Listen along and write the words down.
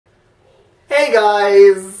Hey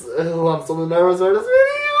guys! Oh, I'm so nervous for this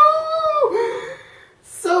video!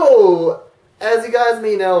 So, as you guys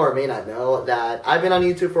may know or may not know, that I've been on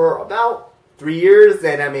YouTube for about 3 years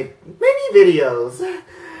and I made many videos.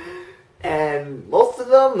 And most of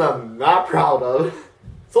them I'm not proud of.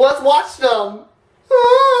 So let's watch them!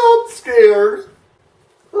 Oh, I'm scared.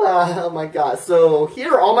 Oh my god, so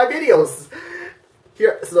here are all my videos.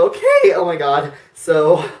 Okay, oh my god.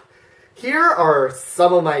 So, here are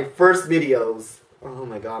some of my first videos. Oh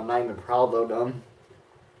my god, I'm not even proud of them.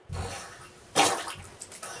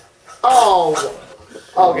 Oh!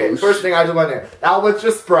 Okay, first thing I just went there. That was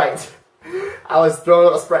just Sprite. I was throwing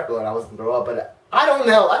up a Sprite. Well, I wasn't throwing up, but I don't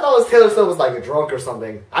know. I thought Taylor Swift was like a drunk or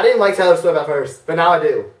something. I didn't like Taylor Swift at first, but now I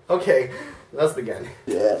do. Okay, let's begin.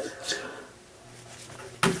 Yeah.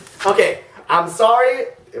 Okay, I'm sorry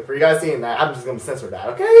for you guys seeing that. I'm just gonna censor that,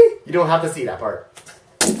 okay? You don't have to see that part.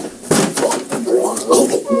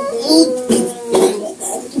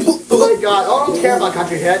 Oh my god, I don't care about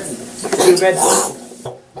country hits. Stupid.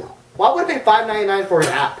 Why would I pay $5.99 for an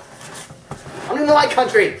app? I don't even like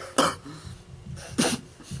country.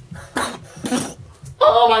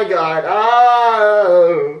 Oh my god.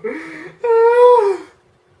 Oh.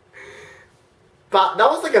 But that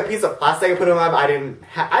was like a piece of plastic I put in my mouth.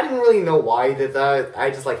 I didn't really know why I did that.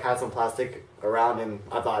 I just like had some plastic around and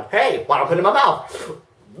I thought, hey, why don't I put it in my mouth?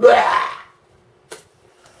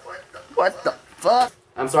 What the fuck?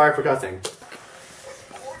 I'm sorry for cussing.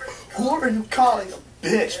 Who are you calling a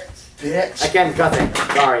bitch? Bitch. Again, cussing.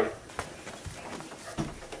 Sorry.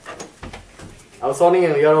 I was holding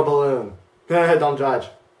a yellow balloon. Don't judge.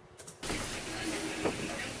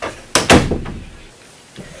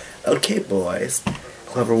 Okay, boys.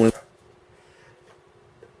 Clever one.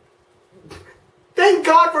 Thank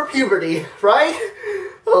God for puberty, right?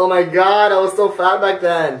 Oh my god, I was so fat back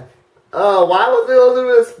then. Oh, why was it all in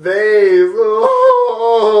his face?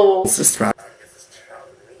 Oh. This is right.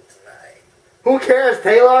 Who cares,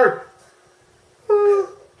 Taylor?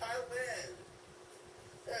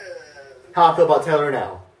 How I feel about Taylor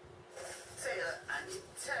now? Taylor, I can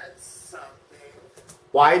tell something.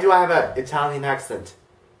 Why do I have an Italian accent?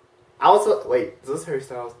 I also wait. Is this Harry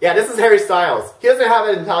Styles? Yeah, this is Harry Styles. He doesn't have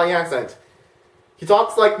an Italian accent. He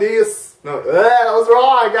talks like this. No, that was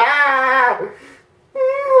wrong. Ah!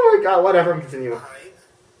 Oh my god. Whatever. Continue.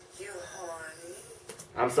 You horny?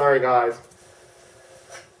 I'm sorry, guys.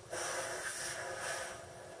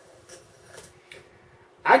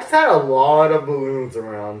 I just had a lot of balloons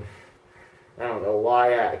around. I don't know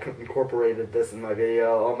why I incorporated this in my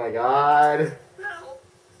video. Oh my god. No.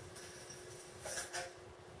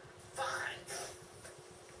 Fine.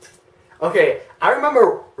 Okay, I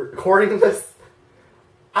remember recording this.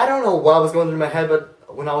 I don't know what was going through my head, but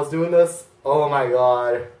when I was doing this, oh my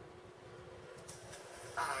god.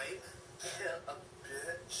 I kill a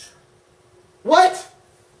bitch. What?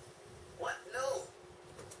 What? No.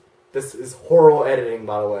 This is horrible editing,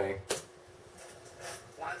 by the way.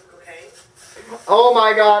 Want cocaine? Oh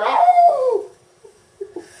my god. Oh!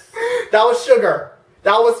 That was sugar.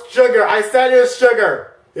 That was sugar. I said it was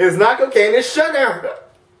sugar. It is not cocaine, it's sugar.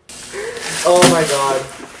 Oh my god.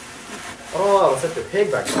 Oh, I was such a pig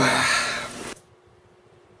back then.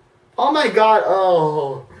 Oh my god.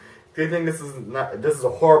 Oh. Good thing this is a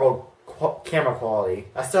horrible camera quality.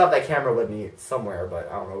 I still have that camera with me somewhere, but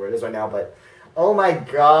I don't know where it is right now, but oh my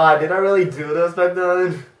god, did I really do this back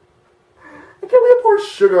then? I can't believe I poured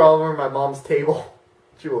sugar all over my mom's table.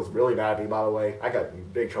 She was really mad at me, by the way. I got in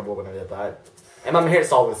big trouble when I did that. And my hair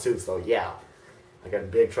saw this too, so yeah. I got in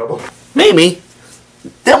big trouble. Maybe.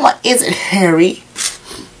 Then what is it, Harry?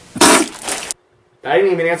 I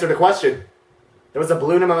didn't even answer the question. There was a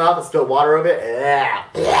balloon in my mouth and spilled water over it.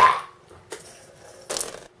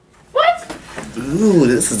 What? Ooh,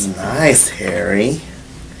 this is nice, Harry.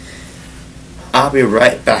 I'll be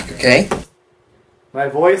right back, okay? My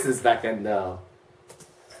voice is back then, though.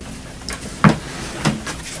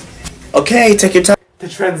 Okay, take your time. The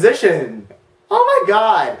transition. Oh my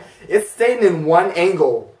god. It's staying in one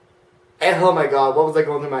angle. And oh my god, what was I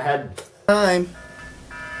going through my head? Time.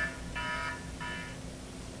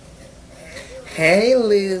 Hey,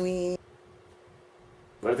 Louie.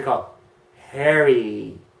 What is it called?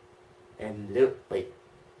 Harry. And Lou. Wait.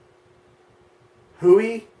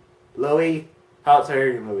 Hooey? Louie? How's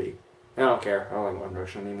Harry and Louie? I don't care. I don't like One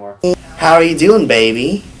Direction anymore. How are you doing,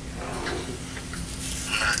 baby?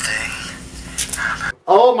 Nothing.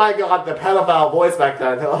 Oh my god, the pedophile voice back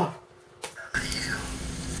then. Oh.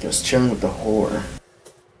 Just chilling with the whore.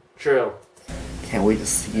 True. Can't wait to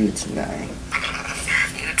see you tonight.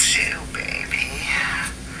 You too, baby.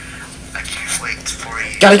 I can't wait for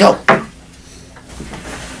you. Gotta go!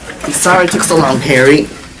 I'm sorry it took so long, Harry.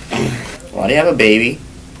 Why do you have a baby?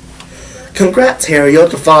 Congrats, Harry, you're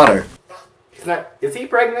the father. He's not. Is he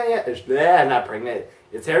pregnant yet? Yeah, not pregnant.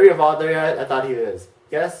 Is Harry a father yet? I thought he was.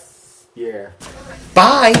 Yes. Yeah.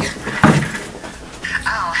 Bye.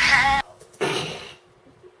 Oh, hell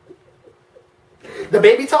The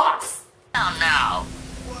baby talks. no.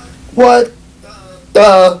 What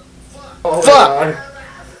the Oh fuck?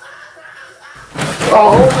 My God.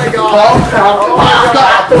 Oh my God. Oh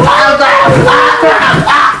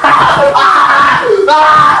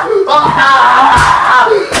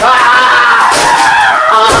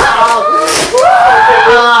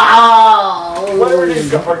Whatever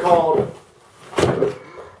these are called.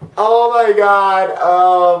 Oh my God.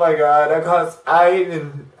 Oh my God. Because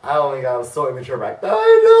oh my God, I was so immature back then. Oh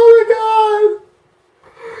my God.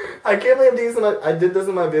 I can't believe I did this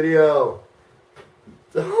in my video.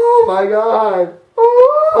 Oh my God.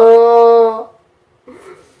 Oh.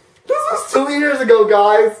 This was 2 years ago,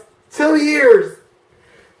 guys. 2 years.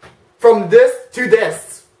 From this to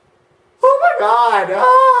this. Oh my God.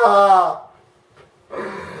 Ah.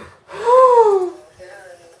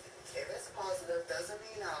 If it's positive, doesn't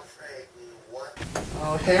mean I'll pregnant. What?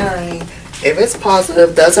 Oh, Harry, if it's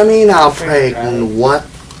positive, doesn't mean I'll pregnant. What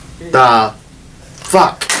the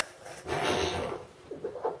fuck?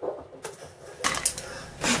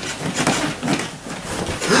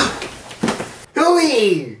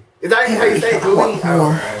 Hooey! Is that how you say hooey? What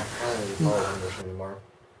more? I don't even follow English anymore.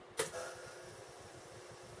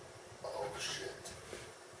 Oh shit.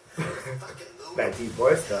 Fucking Louis. That deep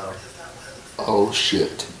voice though. Oh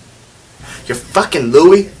shit. You're fucking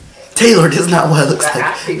Louis? Taylor, this is not what it looks That like.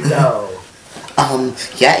 acting though.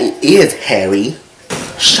 Yeah, it is, Harry.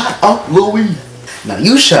 Shut up, Louis. Now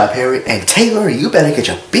you shut up, Harry, and Taylor, you better get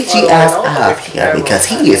your bitchy ass out of here because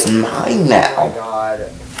he is mine Oh my now. God.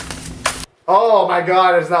 Oh my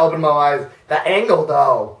God, I just not opened my eyes. That angle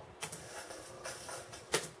though.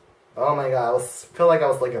 Oh my God, I feel like I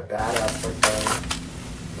was like a badass like that.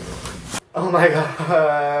 Oh my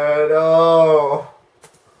God, oh.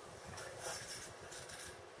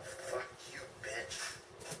 Fuck you, bitch.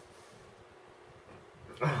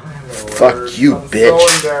 Fuck you, I'm bitch.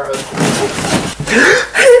 So embarrassed.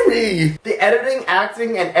 Harry! The editing,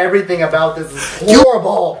 acting, and everything about this is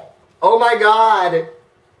horrible. Oh my God.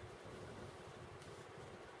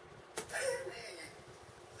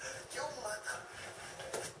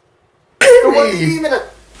 There wasn't even a.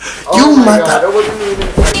 Oh You my mother- God, there wasn't even a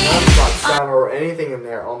gunshot sound or anything in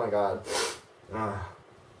there. Oh my God.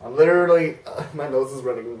 I'm literally. My nose is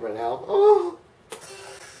running right now. Oh.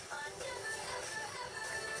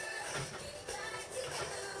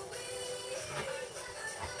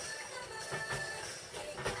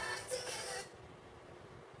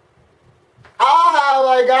 Oh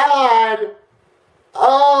my God.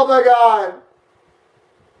 Oh my God.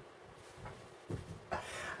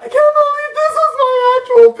 I can't believe this was my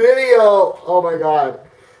actual video. Oh my God.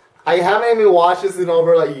 I haven't even watched this in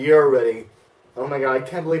over like a year already. Oh my God, I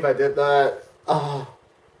can't believe I did that. Oh.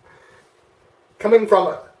 Coming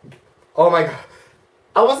from, oh my God.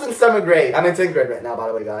 I was in 7th grade. I'm in 10th grade right now, by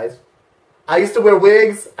the way, guys. I used to wear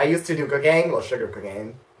wigs. I used to do cocaine, well, sugar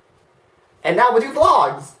cocaine. And now we do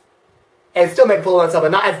vlogs. And still make fun of myself,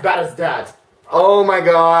 but not as bad as that. Oh my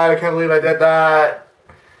God, I can't believe I did that.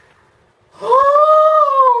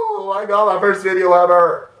 Oh my God, my first video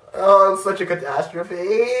ever. Oh, it's such a catastrophe.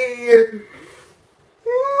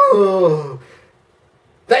 Oh.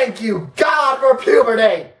 Thank you, God, for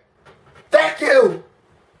puberty. Thank you.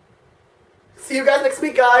 See you guys next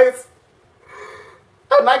week, guys.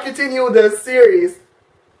 I might continue this series.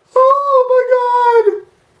 Oh my God.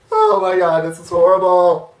 Oh my God, this is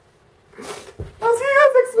horrible. I'll see you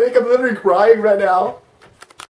guys next week. I'm literally crying right now.